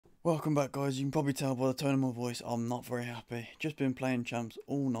Welcome back, guys. You can probably tell by the tone of my voice I'm not very happy. Just been playing champs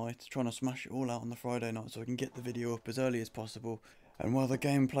all night, trying to smash it all out on the Friday night so I can get the video up as early as possible. And while the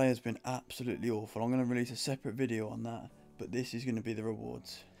gameplay has been absolutely awful, I'm going to release a separate video on that, but this is going to be the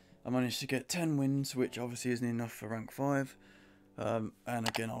rewards. I managed to get 10 wins, which obviously isn't enough for rank 5. And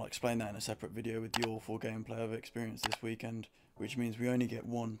again, I'll explain that in a separate video with the awful gameplay I've experienced this weekend, which means we only get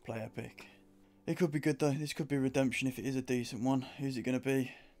one player pick. It could be good though. This could be redemption if it is a decent one. Who's it going to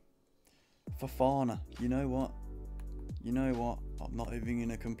be? Fofana. You know what? I'm not even going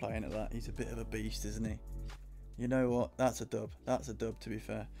to complain at that. He's a bit of a beast, isn't he? You know what? That's a dub. That's a dub, to be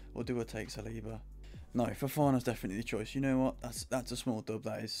fair. Or do I take Saliba? No, Fofana's definitely the choice. You know what? That's a small dub,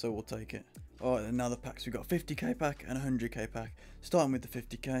 that is, so we'll take it. Alright, and now the packs. We've got 50k pack and 100k pack. Starting with the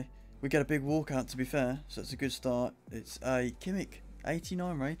 50k. We get a big walkout, to be fair, so it's a good start. It's a Kimmich,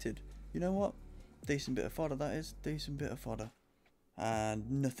 89 rated. You know what? Decent bit of fodder, that is. Decent bit of fodder. And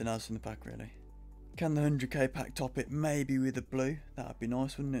nothing else in the pack, really. Can the 100k pack top it? Maybe with a blue. That'd be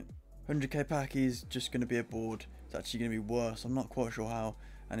nice, wouldn't it? 100k pack is just going to be a board. It's actually going to be worse. I'm not quite sure how.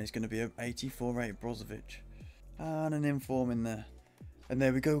 And it's going to be an 84 rated Brozovic. And an inform in there. And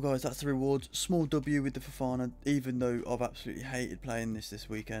there we go, guys. That's the rewards. Small W with the Fofana, even though I've absolutely hated playing this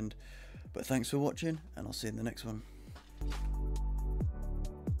weekend. But thanks for watching, and I'll see you in the next one.